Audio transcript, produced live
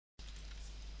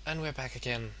And we're back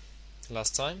again.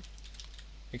 Last time,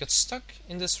 we got stuck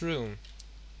in this room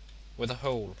with a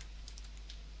hole.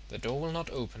 The door will not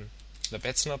open, the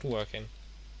bed's not working,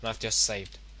 and I've just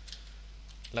saved.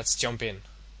 Let's jump in.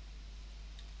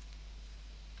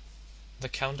 The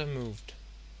counter moved.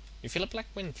 You feel a black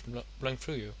wind blowing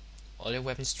through you. All your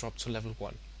weapons drop to level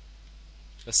 1.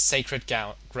 The sacred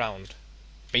ground.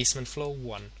 Basement floor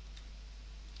 1.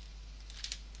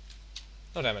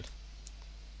 Oh, damn it.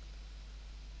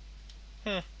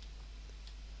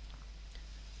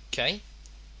 Okay.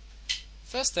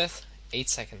 First death, 8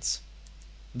 seconds.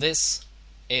 This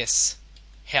is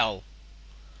hell.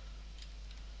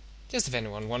 Just if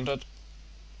anyone wondered.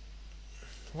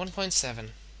 1.7.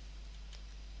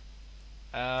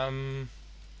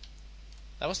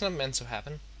 That was not meant to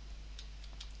happen.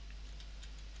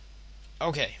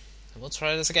 Okay, we'll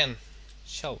try this again,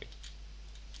 shall we?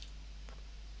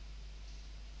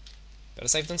 Better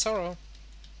safe than sorrow.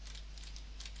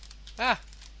 Ah!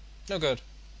 No good.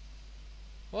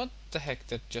 What the heck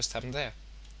did just happen there?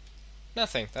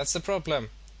 Nothing, that's the problem.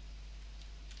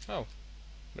 Oh,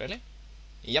 really?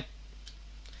 Yep.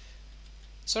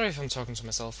 Sorry if I'm talking to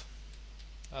myself.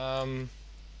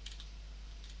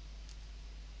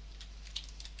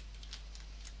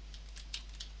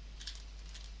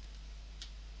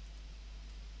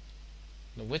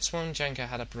 The Witchsworn Janka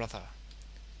had a brother.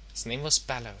 His name was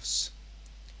Ballos.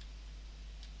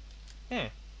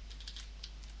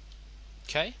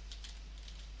 Okay.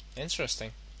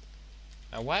 Interesting.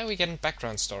 Now why are we getting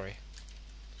background story?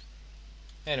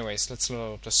 Anyways, let's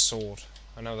load the sword.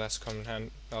 I know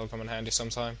that'll come in handy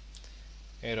sometime.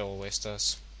 It always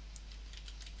does.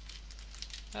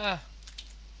 Ah.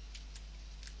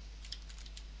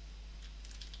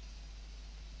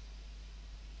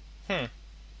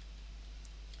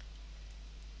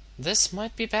 This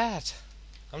might be bad.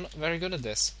 I'm not very good at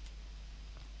this.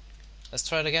 Let's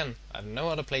try it again. I have no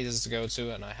other places to go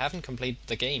to and I haven't completed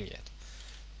the game yet.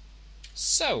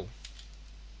 So,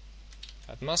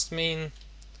 that must mean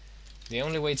the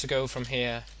only way to go from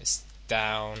here is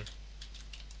down.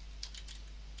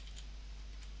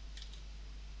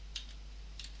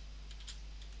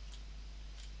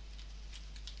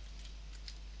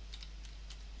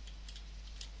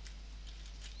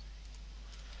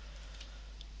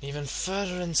 Even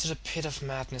further into the pit of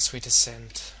madness we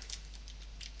descend,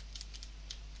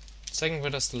 taking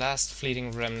with us the last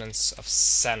fleeting remnants of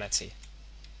sanity.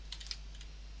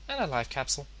 And a life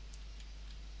capsule.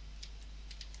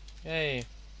 Yay,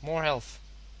 more health.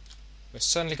 We're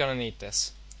certainly gonna need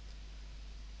this.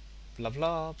 Blah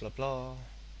blah, blah blah.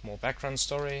 More background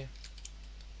story.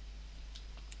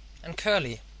 And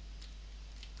Curly.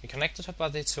 We connected her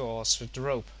body to ours with the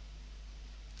rope.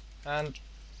 And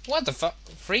what the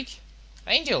freak?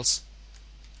 Angels!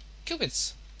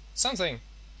 Cupids! Something!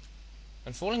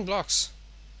 And falling blocks.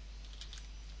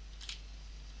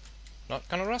 Not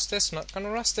gonna rush this, not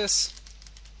gonna rush this.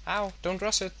 Ow, don't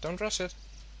rush it, don't rush it.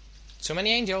 Too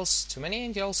many angels, too many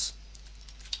angels.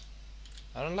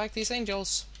 I don't like these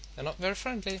angels. They're not very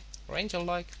friendly or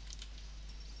angel-like.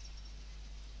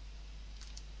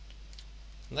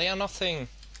 They are nothing.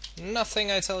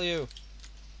 Nothing, I tell you.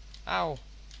 Ow.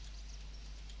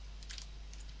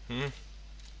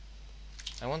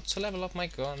 I want to level up my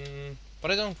gun,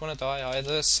 but I don't want to die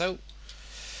either, so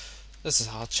this is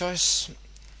a hard choice.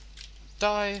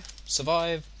 Die,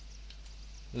 survive,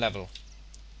 level.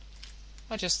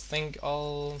 I just think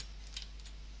I'll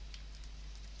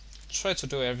try to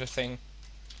do everything.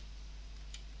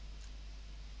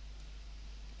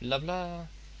 Blah blah.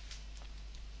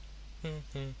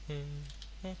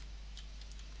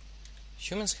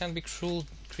 Humans can be cruel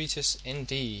creatures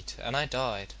indeed, and I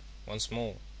died once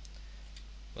more.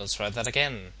 We'll try that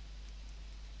again.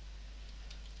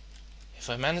 If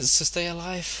I manage to stay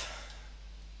alive.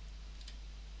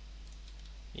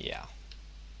 Yeah.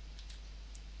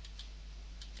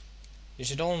 You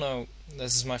should all know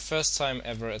this is my first time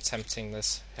ever attempting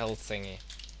this hell thingy.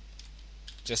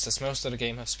 Just as most of the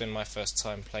game has been my first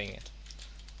time playing it.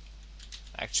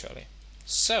 Actually.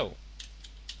 So,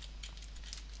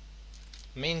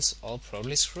 means I'll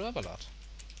probably screw up a lot.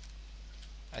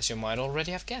 As you might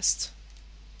already have guessed.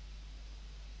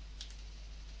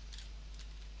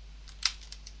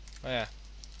 Oh yeah.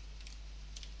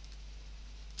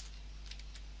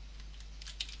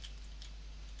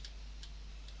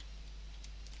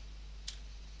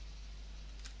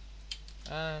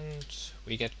 And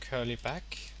we get Curly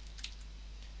back.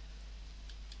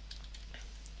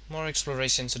 More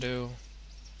exploration to do.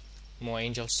 More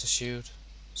angels to shoot.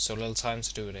 So little time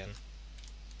to do it in.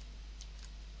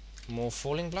 More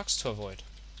falling blocks to avoid.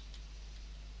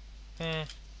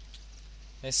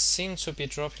 They seem to be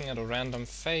dropping at a random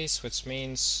phase, which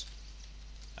means...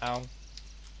 Ow.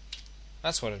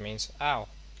 That's what it means. Ow.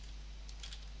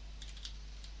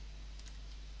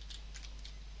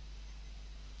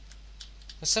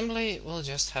 Assembly will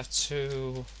just have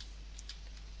to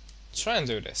try and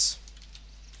do this.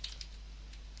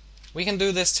 We can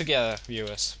do this together,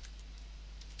 viewers.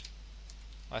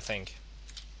 I think.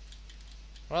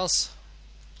 Or else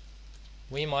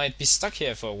we might be stuck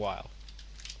here for a while.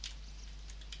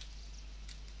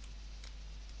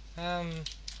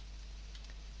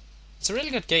 It's a really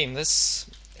good game. This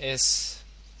is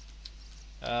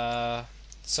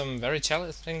some very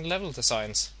challenging level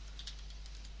designs.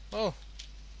 Oh.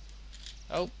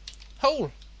 Oh.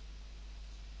 Hole!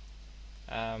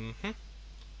 I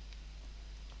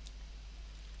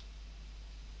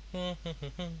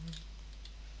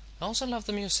also love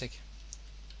the music.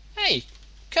 Hey!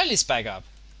 Curly's back up!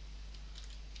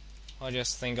 I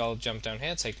just think I'll jump down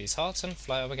here, take these hearts and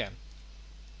fly up again.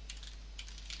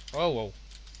 Whoa, whoa.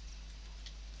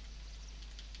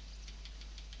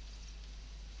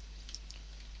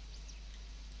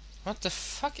 What the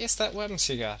fuck is that weapon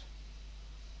she got?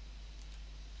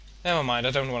 Never mind,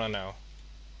 I don't want to know.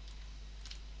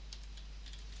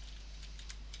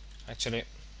 Actually...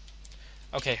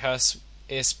 Okay, hers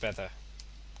is better.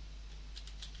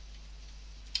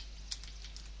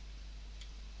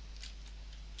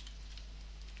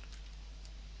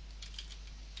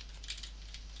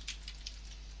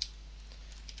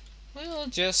 We'll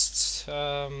just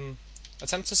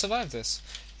attempt to survive this.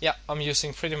 Yeah, I'm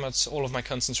using pretty much all of my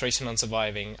concentration on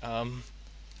surviving.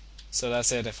 So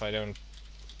that's it if I don't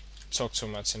talk too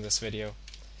much in this video.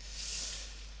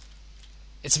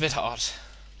 It's a bit hard.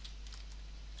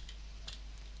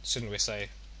 Shouldn't we say?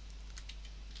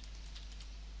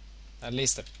 At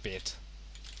least a bit.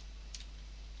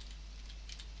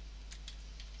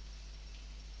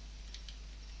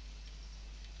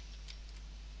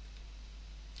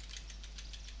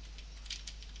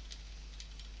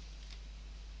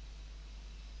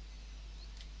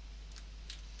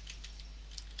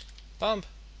 Bump!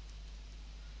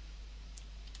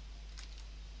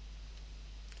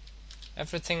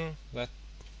 Everything that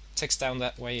ticks down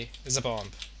that way is a bomb.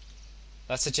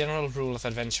 That's a general rule of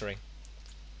adventuring.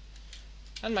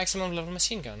 And maximum level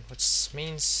machine gun, which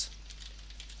means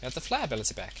we have the fly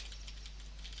ability back.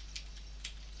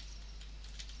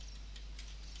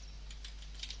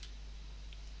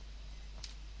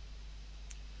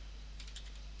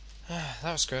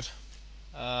 That was good.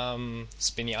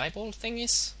 Spinny eyeball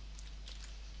thingies.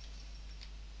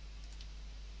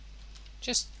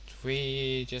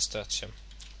 We just touch them.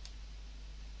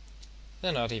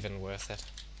 They're not even worth it.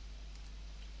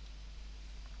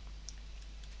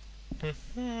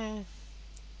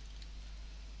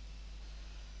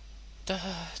 Da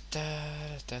da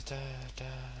da da da.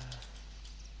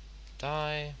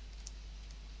 Die.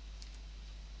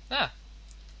 Ah.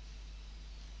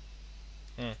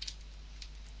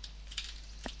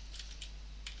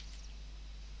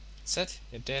 That's it.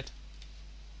 You're dead.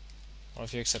 All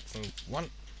of you except from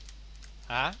one.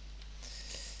 Ah.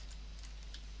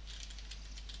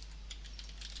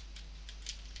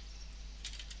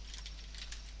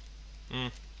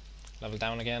 Level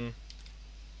down again.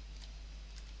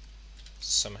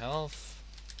 Some health.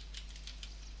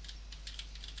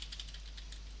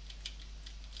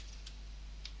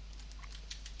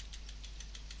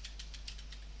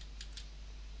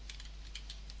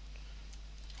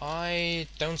 I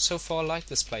don't so far like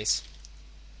this place.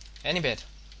 Any bit.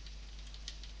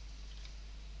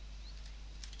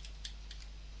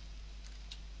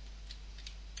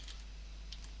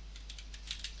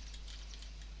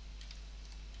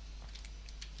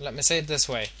 Let me say it this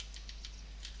way.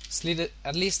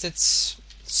 At least it's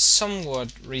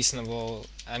somewhat reasonable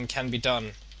and can be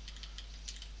done.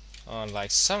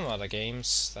 Unlike some other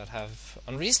games that have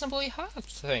unreasonably hard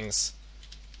things.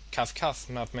 Cuff cuff,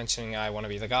 not mentioning I wanna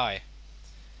be the guy.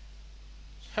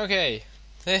 Okay,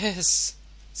 this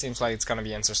seems like it's gonna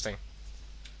be interesting.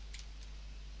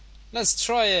 Let's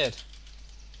try it!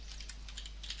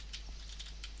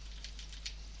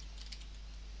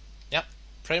 Yep,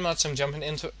 pretty much I'm jumping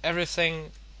into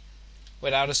everything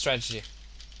without a strategy.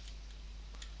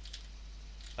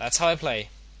 That's how I play.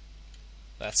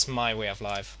 That's my way of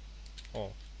life.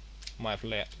 Or my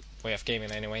way of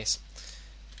gaming anyways.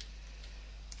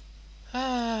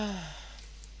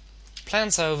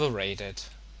 Plants are overrated.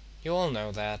 You all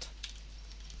know that.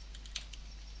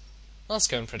 Well, it's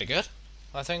going pretty good,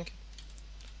 I think.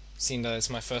 Seeing that it's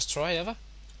my first try ever.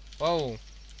 Whoa.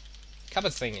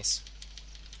 Cupboard thingies.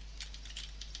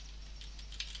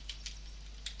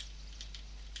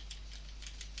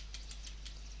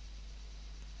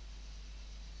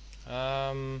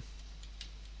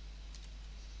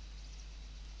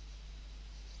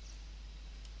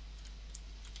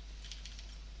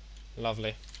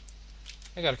 Lovely.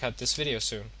 I gotta cut this video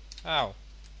soon. Ow.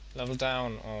 Level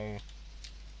down. Oh.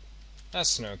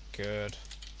 That's no good.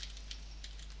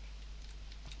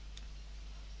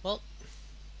 Well.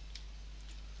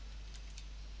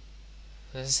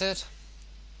 This is it.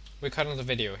 We're cutting the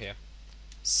video here.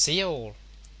 See you all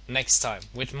next time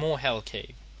with more Hell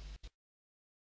Cave.